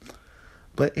Delaware.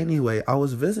 But anyway, I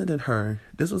was visiting her.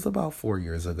 This was about 4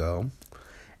 years ago,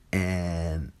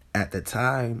 and at the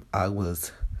time I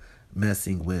was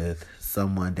messing with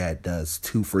someone that does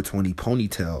 2 for $20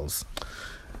 ponytails.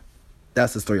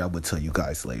 That's the story I would tell you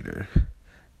guys later.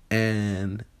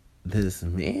 And this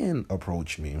man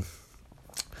approached me.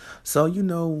 So, you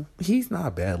know, he's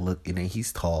not bad looking and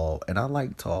he's tall. And I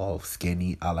like tall,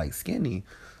 skinny. I like skinny.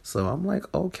 So I'm like,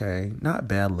 okay, not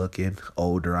bad looking,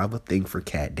 older. I have a thing for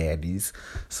cat daddies.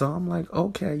 So I'm like,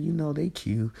 okay, you know, they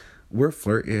cute. We're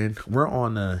flirting. We're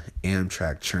on a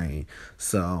Amtrak train.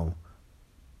 So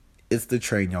it's the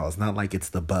train, y'all. It's not like it's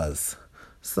the bus.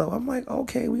 So I'm like,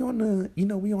 okay, we on the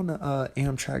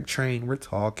Amtrak train. We're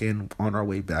talking on our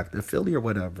way back to Philly or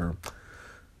whatever.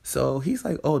 So he's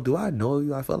like, oh, do I know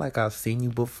you? I feel like I've seen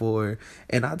you before.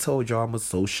 And I told y'all I'm a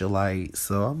socialite.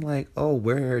 So I'm like, oh,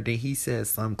 where? Then he said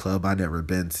some club I never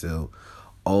been to.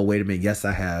 Oh, wait a minute. Yes,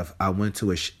 I have. I went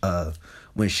to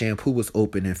when Shampoo was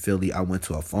open in Philly, I went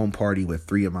to a phone party with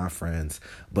 3 of my friends.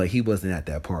 But he wasn't at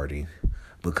that party,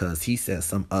 because he said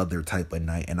some other type of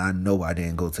night, and I know I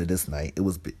didn't go to this night. It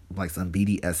was like some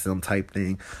BDSM type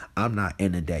thing. I'm not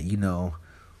into that, you know.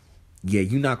 Yeah,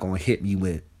 you're not going to hit me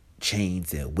with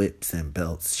chains and whips and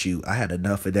belts. Shoot, I had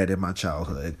enough of that in my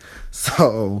childhood.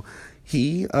 So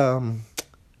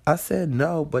I said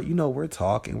no, but, you know, we're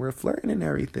talking, we're flirting and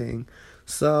everything.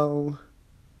 So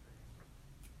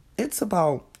it's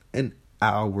about an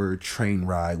hour train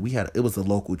ride. It was a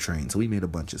local train, so we made a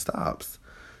bunch of stops.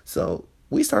 So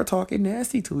we start talking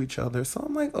nasty to each other. So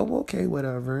I'm like, oh, okay,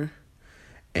 whatever.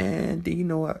 And you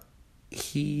know what?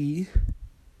 He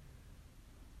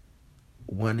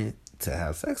wanted to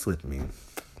have sex with me.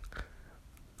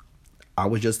 I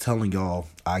was just telling y'all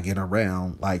I get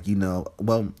around, like, you know,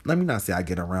 well, let me not say I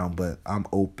get around, but I'm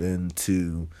open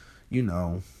to, you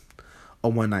know, a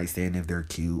one night stand if they're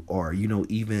cute, or, you know,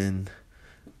 even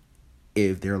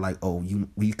if they're like, oh,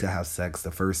 we could have sex the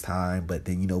first time, but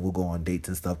then, you know, we'll go on dates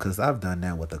and stuff, because I've done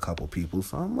that with a couple people.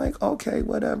 So I'm like, okay,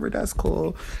 whatever, that's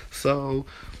cool. So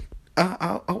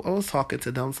I was talking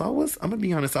to them. So I'm gonna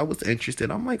be honest, I was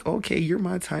interested. I'm like, okay, you're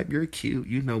my type, you're cute,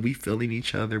 you know, we feeling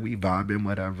each other, we vibing,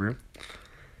 whatever.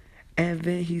 And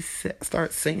then he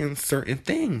starts saying certain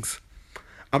things.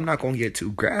 I'm not going to get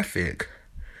too graphic,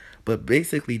 but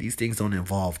basically these things don't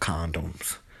involve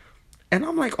condoms. And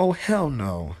I'm like, oh, hell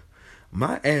no.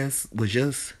 My ass was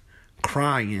just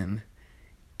crying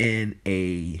in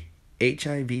a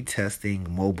HIV testing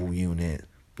mobile unit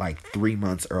like 3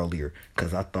 months earlier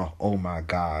because I thought, oh my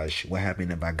gosh, what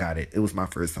happened if I got it? It was my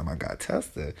first time I got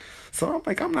tested. So I'm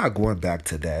like, I'm not going back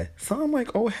to that. So I'm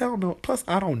like, oh hell no. Plus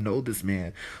I don't know this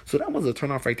man. So that was a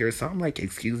turn off right there. So I'm like,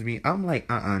 excuse me. I'm like,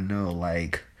 no,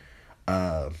 like,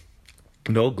 no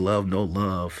glove, no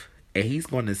love. And he's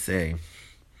going to say,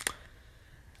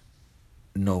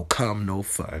 no cum, no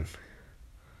fun.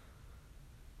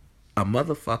 A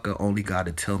motherfucker only got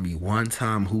to tell me one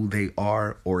time who they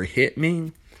are or hit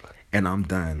me, and I'm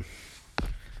done.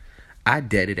 I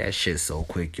deaded that shit so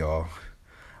quick, y'all.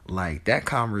 Like, that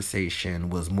conversation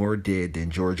was more dead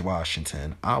than George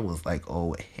Washington. I was like,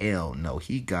 oh, hell no.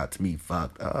 He got me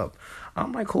fucked up.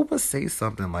 I'm like, who would say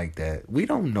something like that? We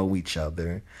don't know each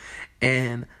other.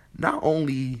 And not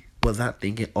only was I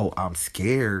thinking, oh, I'm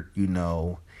scared,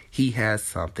 he has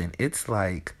something. It's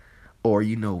like, or,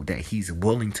 that he's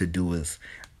willing to do this.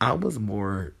 I was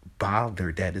more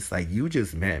bothered that it's like, you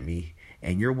just met me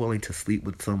and you're willing to sleep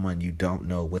with someone you don't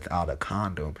know without a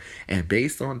condom. And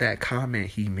based on that comment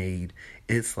he made,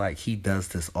 it's like he does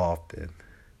this often.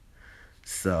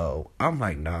 So I'm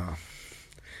like, nah,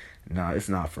 it's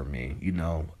not for me,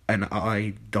 And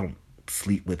I don't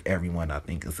sleep with everyone I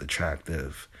think is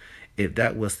attractive. If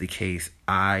that was the case,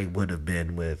 I would have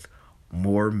been with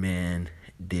more men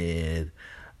did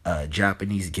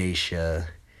Japanese geisha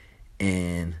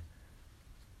in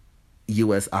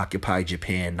U.S. occupied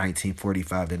Japan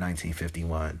 1945 to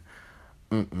 1951.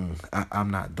 I'm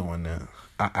not doing that.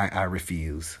 I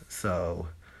refuse. So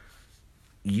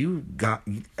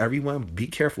everyone, be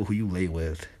careful who you lay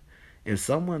with. If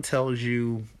someone tells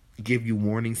you, give you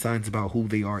warning signs about who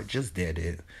they are, just dead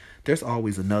it. There's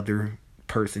always another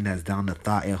person that's down the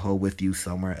thigh and hoe with you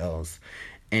somewhere else.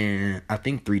 And I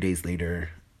think 3 days later,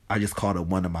 I just called up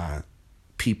one of my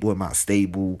people in my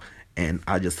stable and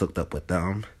I just hooked up with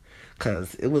them.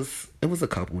 Because it was a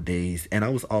couple days. And I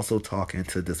was also talking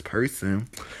to this person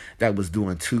that was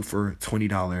doing 2 for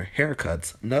 $20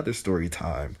 haircuts. Another story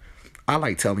time. I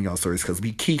like telling y'all stories because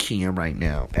we kikiing right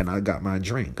now. And I got my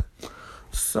drink.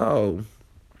 So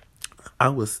I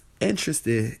was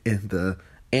interested in the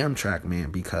Amtrak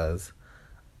man because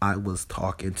I was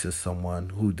talking to someone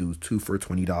who do 2 for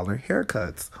 $20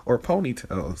 haircuts or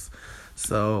ponytails.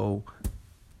 So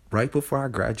right before I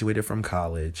graduated from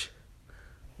college,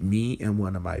 me and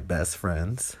one of my best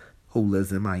friends who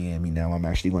lives in Miami now, I'm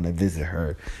actually going to visit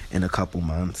her in a couple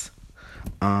months.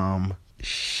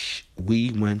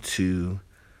 We were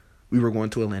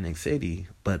going to Atlantic City,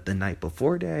 but the night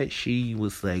before that, she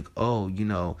was like, oh,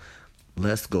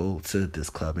 let's go to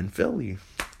this club in Philly.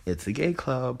 It's a gay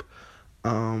club.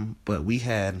 But we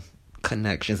had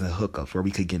connections and hookups where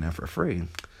we could get in for free.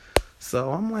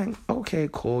 So I'm like, okay,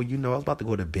 cool. I was about to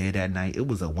go to bed that night. It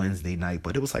was a Wednesday night,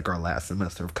 but it was like our last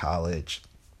semester of college.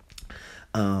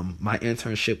 My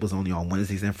internship was only on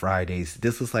Wednesdays and Fridays.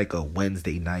 This was like a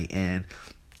Wednesday night, and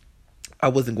I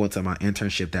wasn't going to my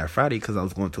internship that Friday because I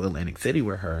was going to Atlantic City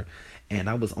with her, and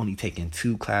I was only taking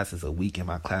 2 classes a week, and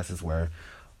my classes were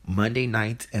Monday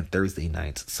nights and Thursday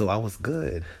nights. So I was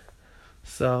good.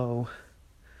 So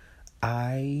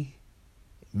I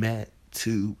met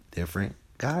 2 different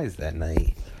guys that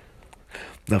night.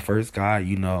 The first guy,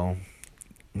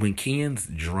 when Kian's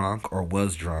drunk or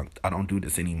was drunk, I don't do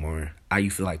this anymore. I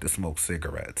used to like to smoke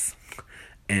cigarettes.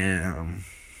 And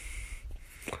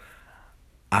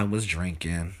I was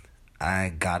drinking. I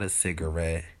got a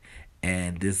cigarette.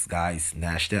 And this guy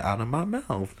snatched it out of my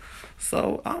mouth.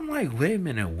 So I'm like, wait a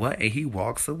minute, what? And he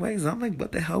walks away. So I'm like,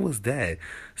 what the hell was that?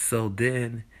 So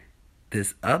then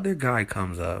this other guy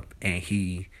comes up and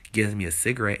he gives me a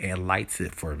cigarette and lights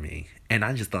it for me. And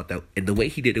I just thought that, and the way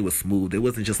he did it was smooth. It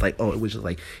wasn't just like, it was just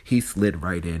like he slid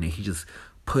right in and he just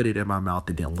put it in my mouth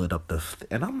and then lit up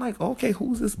and I'm like, okay,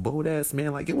 who's this bold ass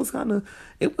man? Like, it was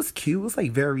cute. It was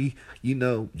like very,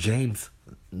 James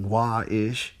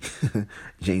Noir-ish.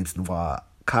 James Noir,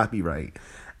 copyright.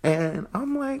 And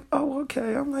I'm like, oh,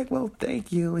 okay. I'm like, well,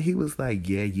 thank you. And he was like,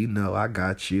 yeah, I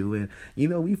got you. And,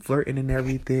 we flirting and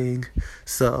everything.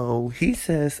 So he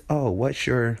says, we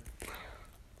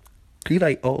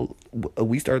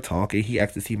start talking. He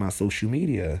asked to see my social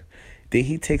media. Then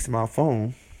he takes my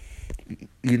phone,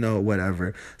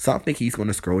 whatever. So I think he's going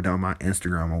to scroll down my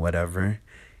Instagram or whatever.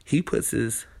 He puts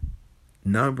his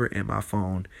number in my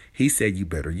phone. He said, you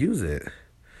better use it.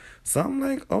 So I'm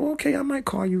like, oh, okay, I might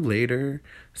call you later.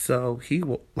 So he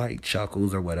like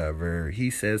chuckles or whatever. He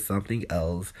says something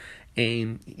else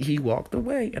and he walked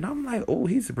away. And I'm like, oh,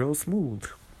 he's real smooth.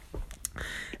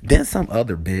 Then some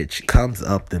other bitch comes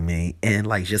up to me and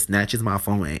like just snatches my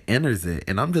phone and enters it.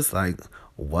 And I'm just like,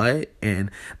 what?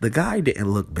 And the guy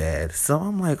didn't look bad. So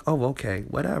I'm like, oh, okay,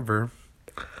 whatever.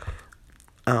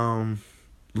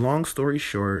 Long story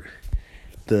short,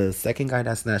 the second guy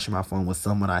that snatched my phone was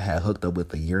someone I had hooked up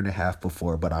with a year and a half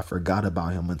before, but I forgot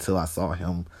about him until I saw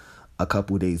him a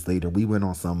couple days later. We went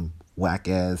on some whack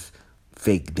ass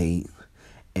fake date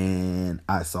and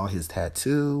I saw his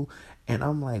tattoo and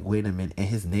I'm like, wait a minute. And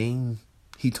his name,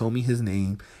 he told me his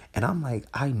name and I'm like,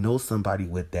 I know somebody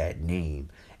with that name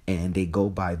and they go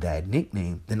by that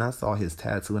nickname. Then I saw his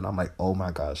tattoo and I'm like, oh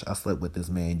my gosh, I slept with this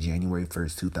man January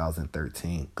 1st,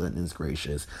 2013. Goodness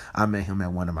gracious. I met him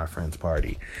at one of my friend's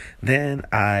party. Then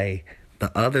the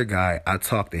other guy, I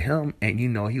talked to him and,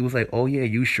 he was like, oh yeah,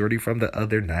 you shorty from the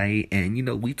other night. And,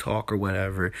 we talk or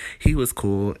whatever. He was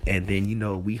cool. And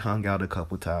then, we hung out a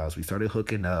couple times. We started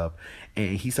hooking up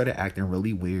and he started acting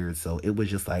really weird. So it was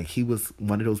just like, he was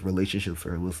one of those relationships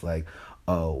where it was like,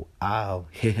 oh, I'll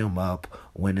hit him up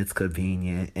when it's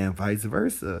convenient and vice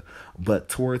versa. But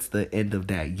towards the end of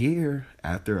that year,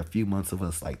 after a few months of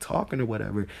us like talking or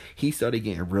whatever, he started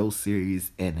getting real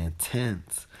serious and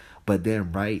intense. But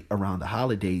then right around the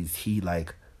holidays, he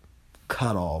like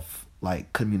cut off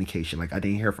like communication. Like I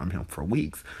didn't hear from him for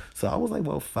weeks. So I was like,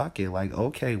 well, fuck it. Like,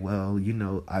 okay, well,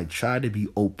 I tried to be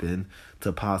open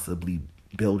to possibly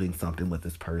building something with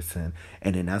this person.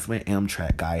 And then that's when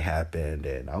Amtrak guy happened.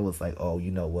 And I was like, oh, you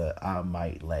know what? I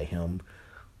might let him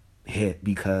hit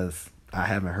because I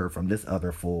haven't heard from this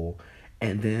other fool.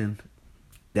 And then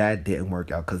that didn't work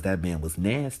out because that man was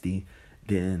nasty.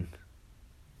 Then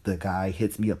the guy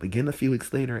hits me up again a few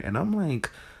weeks later. And I'm like,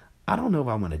 I don't know if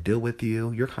I want to deal with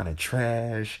you. You're kind of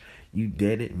trash. You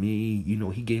deaded me.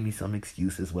 He gave me some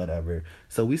excuses, whatever.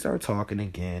 So we started talking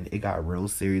again. It got real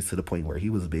serious to the point where he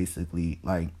was basically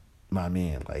like my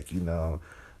man,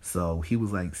 So he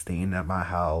was like staying at my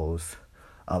house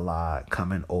a lot,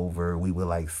 coming over. We would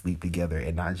like sleep together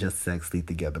and not just sex sleep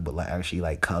together, but like actually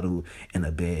like cuddle in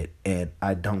a bed. And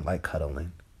I don't like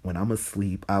cuddling. When I'm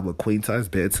asleep, I have a queen size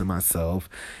bed to myself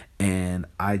and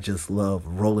I just love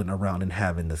rolling around and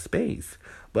having the space.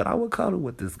 But I would cuddle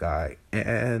with this guy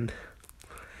and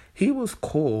he was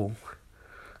cool,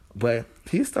 but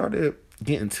he started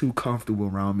getting too comfortable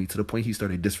around me to the point he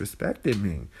started disrespecting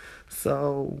me.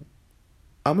 So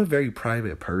I'm a very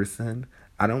private person.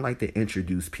 I don't like to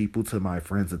introduce people to my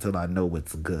friends until I know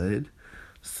what's good.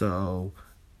 So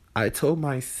I told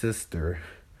my sister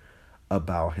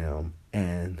about him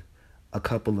and a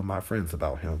couple of my friends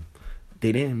about him.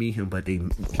 They didn't meet him, but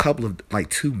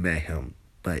two met him.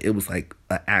 But it was like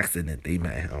an accident they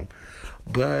met him.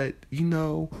 But,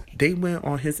 they went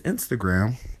on his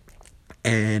Instagram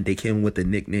and they came with the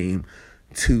nickname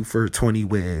 2 for 20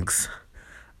 wigs.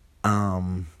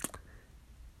 I'm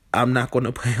not going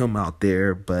to put him out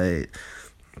there, but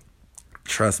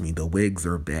trust me, the wigs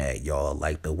are bad, y'all.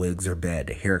 Like, the wigs are bad.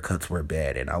 The haircuts were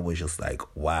bad. And I was just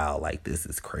like, wow, like, this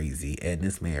is crazy. And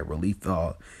this man really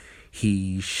thought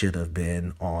he should have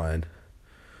been on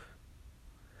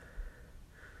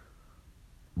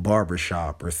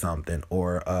Barbershop or something,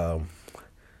 or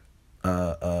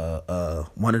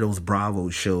one of those Bravo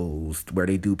shows where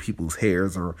they do people's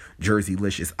hairs, or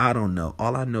Jerseylicious. I don't know.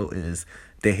 All I know is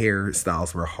the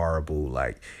hairstyles were horrible.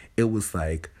 Like, it was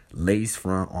like lace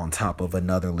front on top of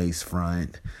another lace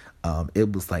front.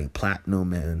 It was like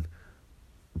platinum and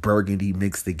burgundy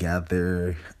mixed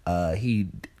together. He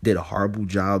did a horrible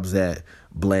jobs at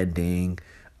blending.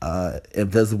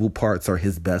 Invisible parts are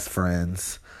his best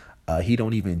friends. He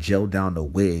don't even gel down the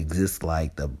wigs. It's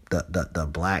like the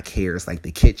black hair. It's like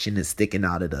the kitchen is sticking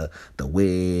out of the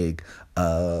wig.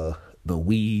 The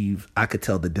weave. I could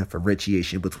tell the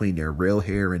differentiation between their real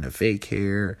hair and the fake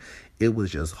hair. It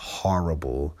was just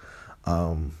horrible.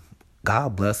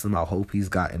 God bless him. I hope he's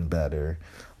gotten better.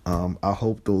 I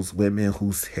hope those women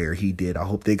whose hair he did, I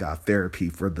hope they got therapy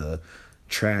for the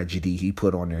tragedy he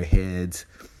put on their heads.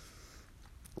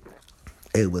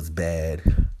 It was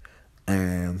bad.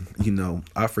 And,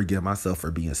 I forgive myself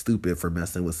for being stupid for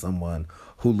messing with someone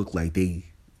who looked like they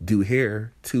do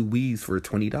hair 2 weaves for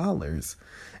 $20.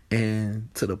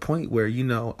 And to the point where,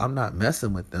 I'm not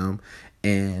messing with them.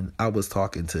 And I was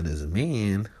talking to this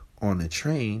man on the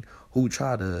train who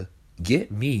tried to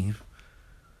get me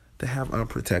to have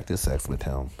unprotected sex with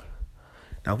him.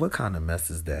 Now, what kind of mess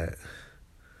is that?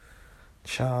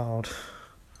 Child.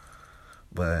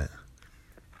 But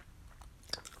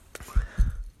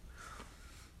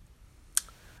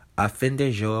fin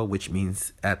de jour, which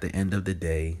means at the end of the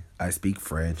day. I speak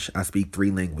French. I speak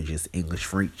 3 languages: English,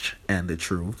 French, and the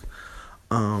truth.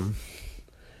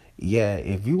 Yeah,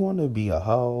 if you want to be a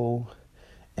hoe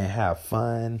and have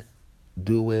fun,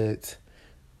 do it.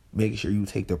 Make sure you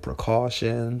take the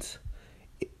precautions.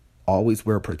 Always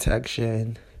wear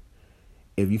protection.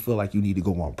 If you feel like you need to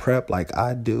go on prep like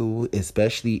I do,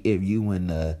 especially if you in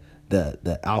the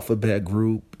alphabet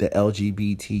group, the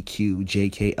LGBTQ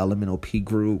JK elemental P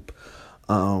group,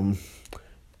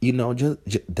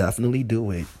 just definitely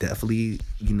do it. Definitely,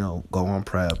 go on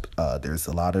prep. There's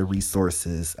a lot of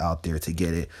resources out there to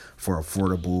get it for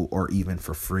affordable or even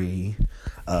for free.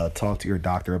 Talk to your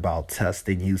doctor about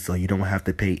testing you so you don't have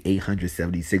to pay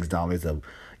 $876 a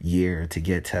year to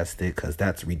get tested, because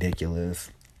that's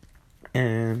ridiculous.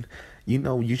 And,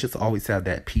 you just always have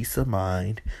that peace of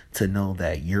mind to know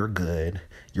that you're good,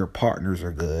 your partners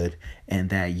are good, and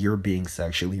that you're being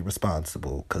sexually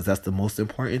responsible, because that's the most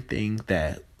important thing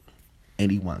that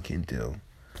anyone can do.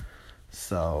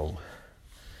 So,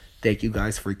 thank you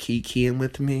guys for kikiing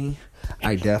with me.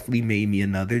 I definitely made me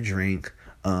another drink.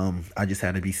 I just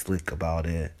had to be slick about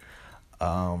it.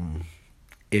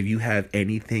 If you have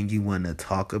anything you want to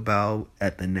talk about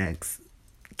at the next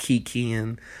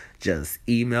kikiing, just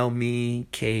email me,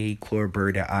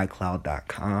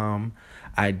 kclorbird@icloud.com.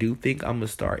 I do think I'm going to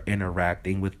start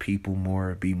interacting with people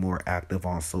more, be more active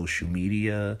on social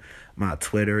media. My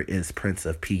Twitter is Prince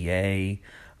of PA.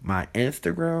 My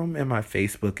Instagram and my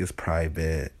Facebook is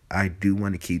private. I do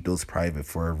want to keep those private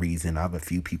for a reason. I have a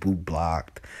few people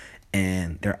blocked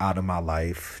and they're out of my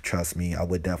life. Trust me, I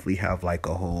would definitely have like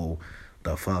a whole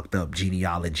the fucked up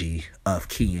genealogy of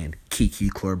Kiki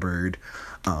Clorbird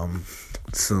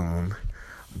soon.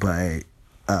 But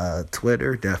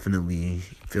Twitter, definitely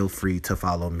feel free to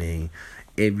follow me.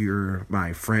 If you're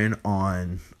my friend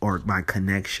or my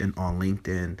connection on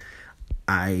LinkedIn,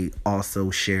 I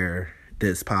also share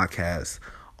this podcast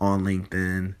on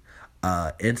LinkedIn.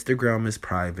 Instagram is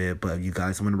private, but if you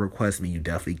guys want to request me, you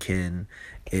definitely can.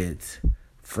 It's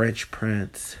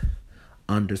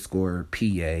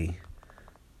FrenchPrince_PA.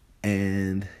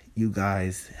 And you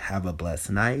guys have a blessed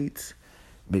night.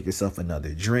 Make yourself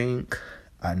another drink.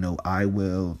 I know I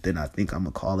will. Then I think I'm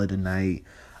going to call it a night.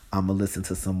 I'm going to listen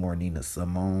to some more Nina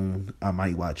Simone. I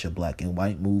might watch a black and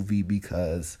white movie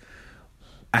because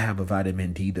I have a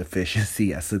vitamin D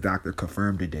deficiency, as the doctor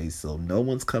confirmed today. So no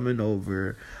one's coming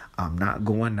over. I'm not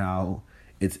going out.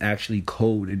 It's actually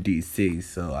cold in DC.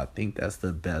 So I think that's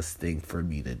the best thing for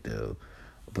me to do.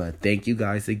 But thank you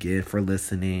guys again for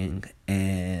listening.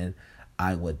 And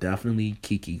I will definitely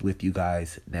kiki with you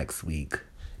guys next week.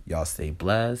 Y'all stay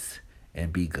blessed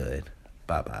and be good.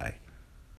 Bye-bye.